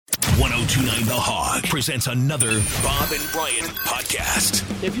1029 The Hog presents another Bob and Brian podcast.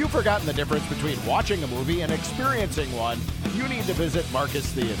 If you've forgotten the difference between watching a movie and experiencing one, you need to visit Marcus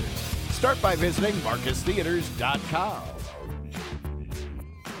Theaters. Start by visiting marcustheaters.com.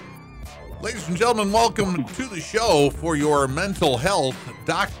 Ladies and gentlemen, welcome to the show for your mental health,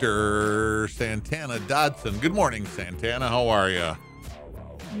 Dr. Santana Dodson. Good morning, Santana. How are you?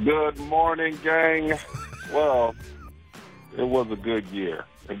 Good morning, gang. Well, it was a good year.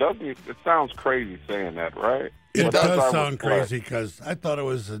 It sounds crazy saying that, right? It does sound crazy because I thought it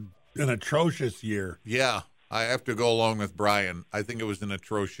was an atrocious year. Yeah, I have to go along with Brian. I think it was an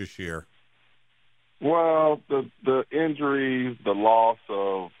atrocious year. Well, the injuries, the loss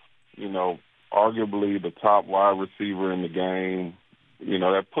of, arguably the top wide receiver in the game,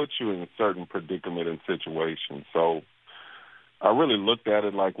 that puts you in a certain predicament and situation. So I really looked at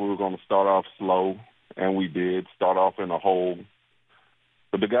it like we were going to start off slow, and we did start off in a hole.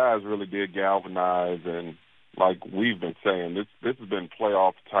 But the guys really did galvanize, and like we've been saying, this has been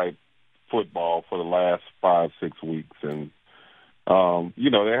playoff-type football for the last 5-6 weeks. And,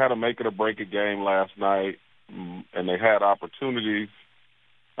 they had a make-it-or-break-it game last night, and they had opportunities.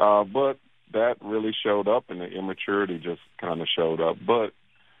 But that really showed up, and the immaturity just kind of showed up. But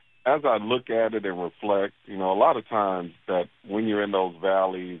as I look at it and reflect, a lot of times that when you're in those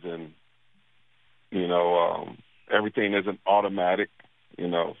valleys and, everything isn't automatic,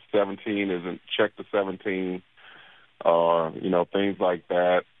 17 isn't check to 17, or, things like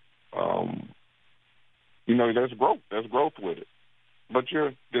that. There's growth. There's growth with it. But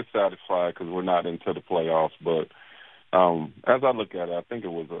you're dissatisfied because we're not into the playoffs. But as I look at it, I think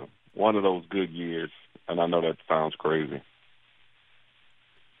it was one of those good years, and I know that sounds crazy.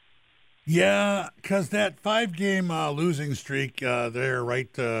 Yeah, because that 5-game losing streak there,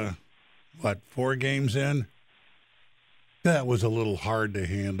 right, 4 games in? That was a little hard to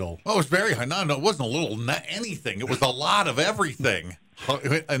handle. Oh, it was very hard. No, it wasn't a little anything. It was a lot of everything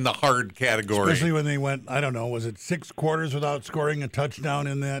in the hard category. Especially when they went, I don't know, was it 6 quarters without scoring a touchdown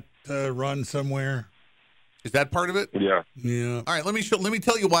in that run somewhere? Is that part of it? Yeah. Yeah. All right, let me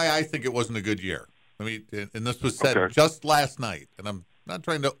tell you why I think it wasn't a good year. And this was said just last night, and I'm not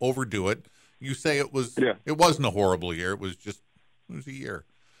trying to overdo it. You say it was. Yeah. It wasn't a horrible year. It was a year.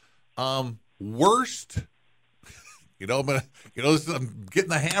 Worst. I'm getting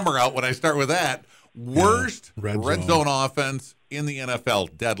the hammer out when I start with that. Worst red zone offense in the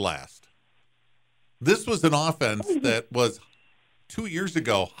NFL, dead last. This was an offense that was 2 years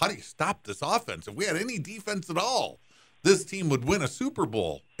ago. How do you stop this offense? If we had any defense at all, this team would win a Super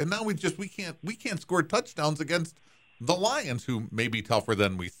Bowl. And now we can't score touchdowns against the Lions, who may be tougher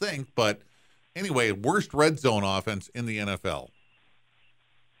than we think. But anyway, worst red zone offense in the NFL.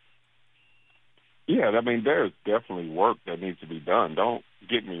 Yeah, there's definitely work that needs to be done. Don't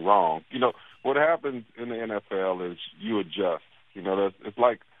get me wrong. What happens in the NFL is you adjust. It's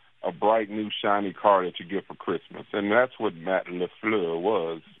like a bright new shiny car that you get for Christmas, and that's what Matt LaFleur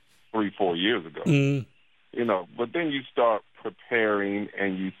was 3-4 years ago. But then you start preparing,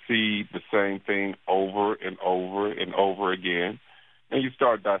 and you see the same thing over and over and over again, and you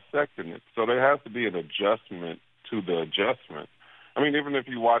start dissecting it. So there has to be an adjustment to the adjustment. Even if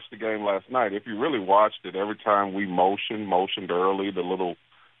you watched the game last night, if you really watched it, every time we motioned early, the little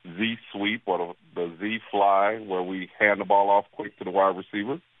Z sweep or the Z fly where we hand the ball off quick to the wide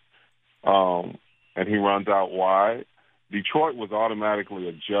receiver, and he runs out wide, Detroit was automatically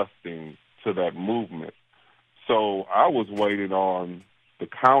adjusting to that movement. So I was waiting on the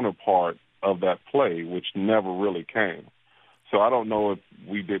counterpart of that play, which never really came. So I don't know if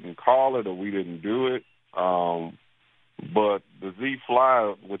we didn't call it or we didn't do it. But the Z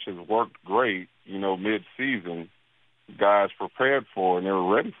fly, which has worked great, mid-season, guys prepared for it and they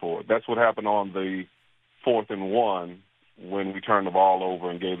were ready for it. That's what happened on the 4th and 1 when we turned the ball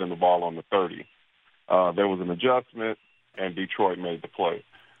over and gave them the ball on the 30. There was an adjustment, and Detroit made the play.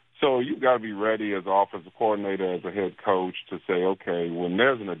 So you've got to be ready as an offensive coordinator, as a head coach, to say, okay, when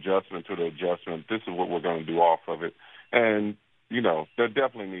there's an adjustment to the adjustment, this is what we're going to do off of it. And, there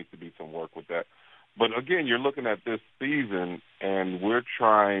definitely needs to be some work with that. But, again, you're looking at this season, and we're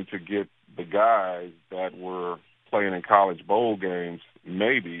trying to get the guys that were playing in college bowl games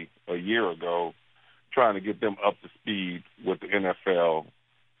maybe a year ago, trying to get them up to speed with the NFL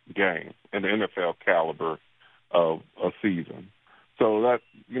game and the NFL caliber of a season. So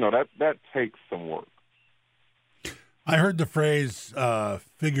that takes some work. I heard the phrase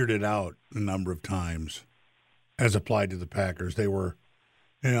figured it out a number of times as applied to the Packers. They were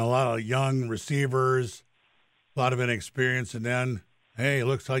a lot of young receivers, a lot of inexperience, and then, hey, it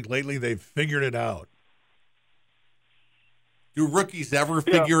looks like lately they've figured it out. Do rookies ever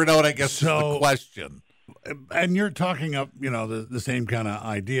figure it out, I guess, is the question. And you're talking up, the same kind of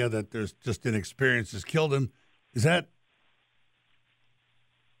idea that there's just inexperience has killed him. Is that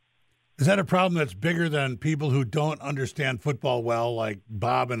a problem that's bigger than people who don't understand football well, like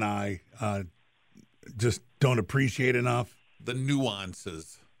Bob and I just don't appreciate enough? The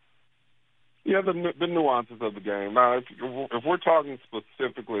nuances. Yeah, the nuances of the game. Now, if we're talking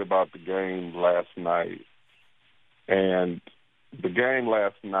specifically about the game last night, and the game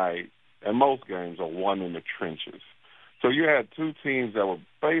last night, and most games are won in the trenches. So you had two teams that were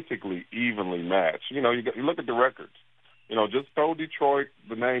basically evenly matched. You look at the records. Just throw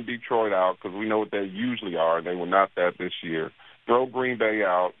the name Detroit out, because we know what they usually are, and they were not that this year. Throw Green Bay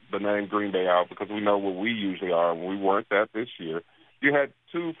out, the name Green Bay out, because we know what we usually are, and we weren't that this year. You had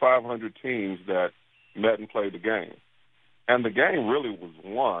two 500 teams that met and played the game. And the game really was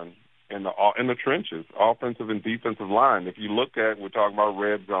won in the trenches, offensive and defensive line. If you look at, we're talking about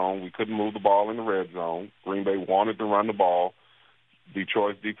red zone, we couldn't move the ball in the red zone. Green Bay wanted to run the ball.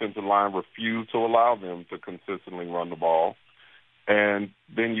 Detroit's defensive line refused to allow them to consistently run the ball. And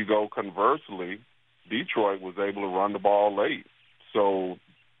then you go conversely, Detroit was able to run the ball late. So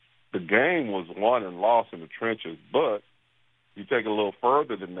the game was won and lost in the trenches, but you take it a little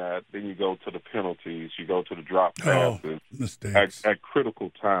further than that, then you go to the penalties, you go to the drop passes mistakes at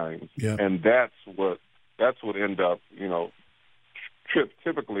critical times, yep. And that's what ended up,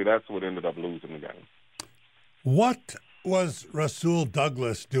 typically that's what ended up losing the game. What was Rasul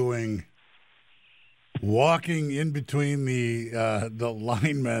Douglas doing, walking in between the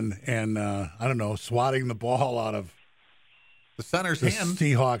linemen and swatting the ball out of the center's the hand?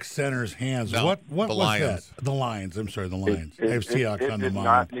 Seahawks center's hands? No, what was Lions. that? The Lions. I'm sorry, the Lions. I have Seahawks on the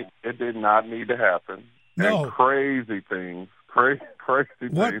mind. It did not need to happen. No. And crazy things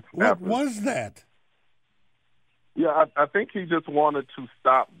happened. What was that? Yeah, I think he just wanted to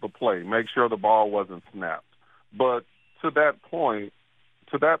stop the play, make sure the ball wasn't snapped. But to that point,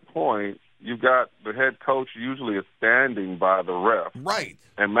 you've got the head coach usually is standing by the ref. Right.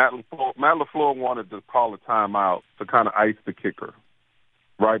 And Matt LaFleur wanted to call a timeout to kind of ice the kicker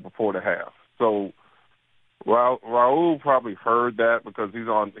right before the half. So Raul probably heard that because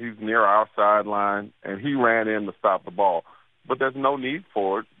he's near our sideline, and he ran in to stop the ball. But there's no need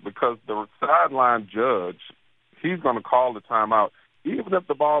for it because the sideline judge, he's going to call the timeout. Even if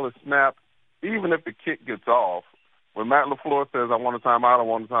the ball is snapped, even if the kick gets off, when Matt LaFleur says, I want a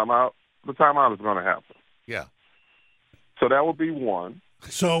timeout, the timeout is going to happen. Yeah. So that would be one.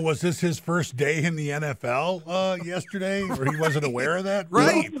 So was this his first day in the NFL yesterday, or he wasn't aware of that?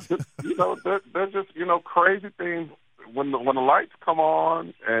 Right. There's just, crazy things. When the lights come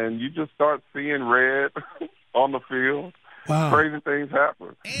on and you just start seeing red on the field, wow. Crazy things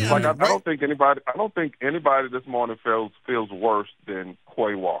happen. And I don't think anybody this morning feels worse than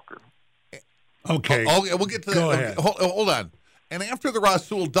Quay Walker. Okay. We'll get to that. Go ahead. Hold on. And after the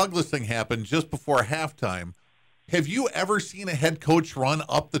Rasul Douglas thing happened just before halftime, have you ever seen a head coach run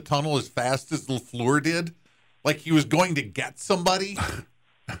up the tunnel as fast as LaFleur did? Like he was going to get somebody?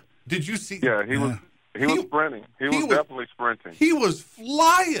 Did you see? Yeah, he was sprinting. He was definitely sprinting. He was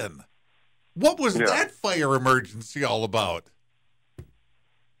flying. What was that fire emergency all about?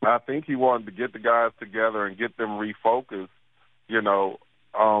 I think he wanted to get the guys together and get them refocused,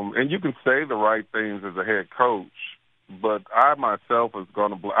 and you can say the right things as a head coach, but I myself is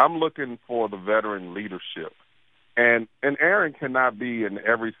going to I'm looking for the veteran leadership. And Aaron cannot be in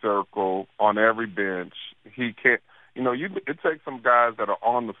every circle, on every bench. He can't, it takes some guys that are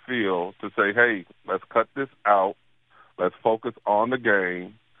on the field to say, hey, let's cut this out. Let's focus on the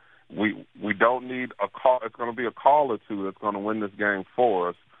game. We don't need a call. It's going to be a call or two that's going to win this game for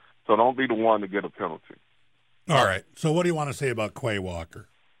us. So don't be the one to get a penalty. All right. So what do you want to say about Quay Walker?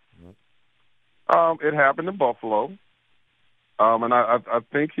 It happened in Buffalo. And I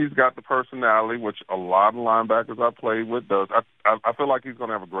think he's got the personality, which a lot of linebackers I played with does. I feel like he's going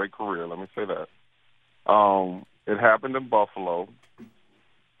to have a great career. Let me say that. It happened in Buffalo.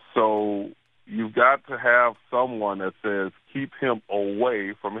 So you've got to have someone that says keep him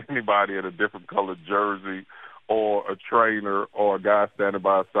away from anybody in a different colored jersey or a trainer or a guy standing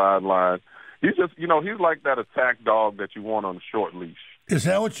by a sideline. He's just, he's like that attack dog that you want on a short leash. Is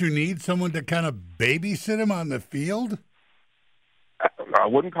that what you need, someone to kind of babysit him on the field? I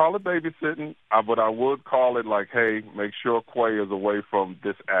wouldn't call it babysitting, but I would call it like, hey, make sure Quay is away from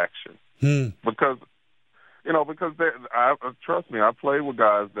this action. Because trust me, I play with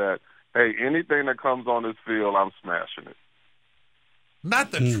guys that, hey, anything that comes on this field, I'm smashing it.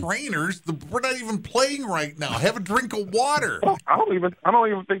 Not the trainers. We're not even playing right now. Have a drink of water. I don't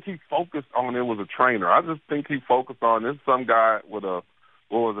even think he focused on it was a trainer. I just think he focused on this some guy with a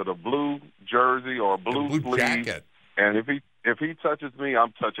blue jersey or a blue sleeve jacket. And if he touches me,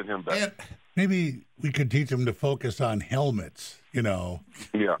 I'm touching him back. And Maybe we could teach him to focus on helmets,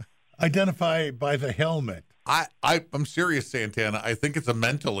 Yeah. Identify by the helmet. I'm serious, Santana. I think it's a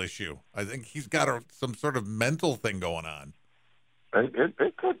mental issue. I think he's got some sort of mental thing going on.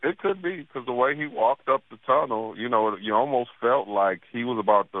 It could be because the way he walked up the tunnel, you almost felt like he was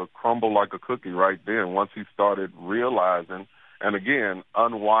about to crumble like a cookie right then once he started realizing and again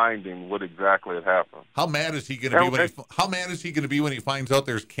unwinding what exactly had happened. How mad is he going to be when he finds out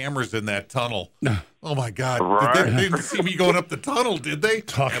there's cameras in that tunnel? Oh my God! Right. They didn't see me going up the tunnel, did they?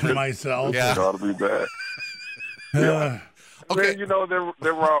 Talk to myself. Yeah. It ought to be bad. Yeah. Okay. Then, then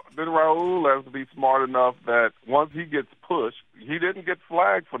Raul has to be smart enough that once he gets pushed, he didn't get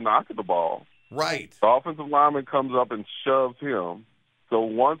flagged for knocking the ball. Right. The offensive lineman comes up and shoves him. So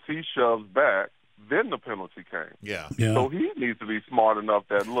once he shoves back, then the penalty came. Yeah. So he needs to be smart enough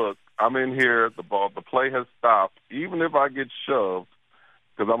that, look, I'm in here, the play has stopped. Even if I get shoved,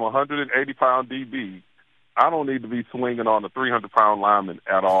 because I'm a 180-pound DB, I don't need to be swinging on a 300-pound lineman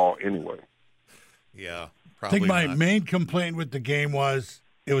at all anyway. Yeah. I think my not. main complaint with the game was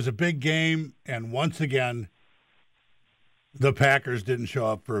it was a big game, and once again, the Packers didn't show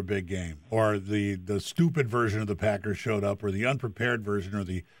up for a big game, or the stupid version of the Packers showed up, or the unprepared version, or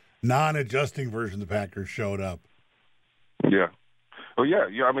the non-adjusting version of the Packers showed up. Yeah. Well,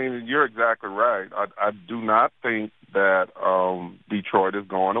 yeah. I mean, you're exactly right. I do not think that Detroit is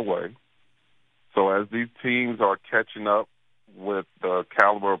going away. So as these teams are catching up with the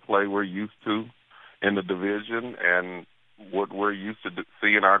caliber of play we're used to in the division and what we're used to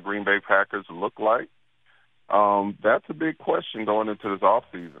seeing our Green Bay Packers look like, that's a big question going into this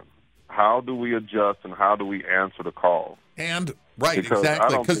offseason. How do we adjust and how do we answer the call? And right, because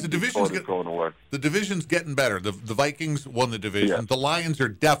exactly, because the division's going away. The division's getting better. The Vikings won the division. Yeah. The Lions are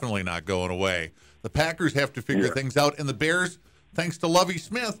definitely not going away. The Packers have to figure things out, and the Bears, thanks to Lovie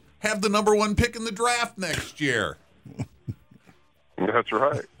Smith, have the number 1 pick in the draft next year. That's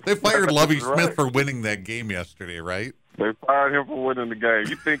right. They fired Lovie That's Smith right. for winning that game yesterday, right? They fired him for winning the game.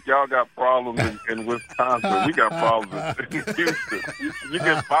 You think y'all got problems in Wisconsin? We got problems in Houston. You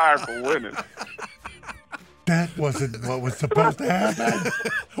get fired for winning. That wasn't what was supposed to happen.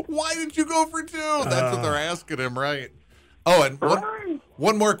 Why did you go for 2? That's what they're asking him, right? Oh, and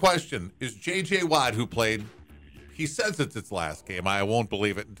one more question. Is J.J. Watt, who played, he says it's his last game. I won't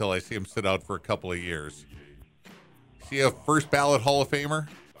believe it until I see him sit out for a couple of years. Is he a first ballot Hall of Famer?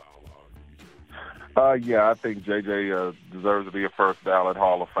 Yeah, I think J.J. Deserves to be a first ballot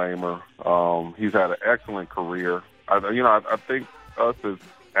Hall of Famer. He's had an excellent career. I think us as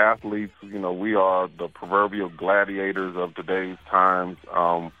athletes, we are the proverbial gladiators of today's times.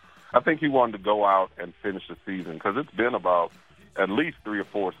 I think he wanted to go out and finish the season because it's been about at least 3 or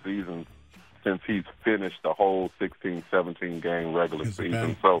 4 seasons since he's finished the whole 16, 17-game regular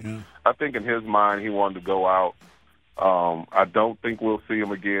season. So I think in his mind he wanted to go out. I don't think we'll see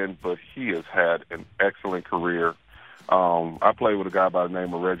him again, but he has had an excellent career. I played with a guy by the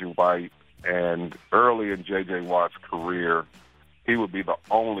name of Reggie White, and early in J.J. Watt's career, he would be the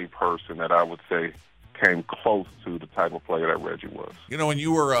only person that I would say came close to the type of player that Reggie was. When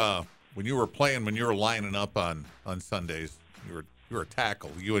you were playing, when you were lining up on Sundays, you were a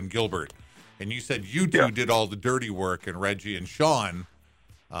tackle, you and Gilbert, and you said you two did all the dirty work, and Reggie and Sean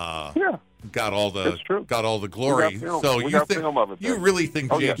got all the glory. So you really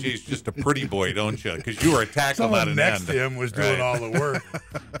think JJ's just a pretty boy, don't you? Because you were a tackle, Someone not an next end. to him was doing all the work.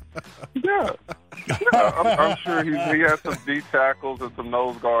 I'm sure he had some D tackles and some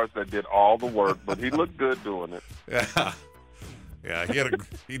nose guards that did all the work, but he looked good doing it. Yeah.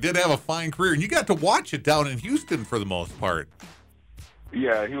 He did have a fine career, and you got to watch it down in Houston for the most part.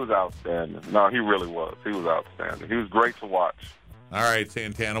 Yeah, he was outstanding. No, he really was. He was outstanding. He was great to watch. All right,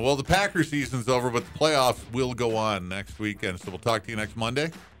 Santana. Well, the Packers season's over, but the playoffs will go on next weekend. So we'll talk to you next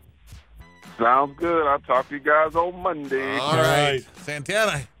Monday. Sounds good. I'll talk to you guys on Monday. All right.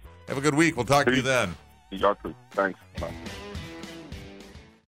 Santana, have a good week. We'll talk to you then. Y'all too. Thanks. Bye.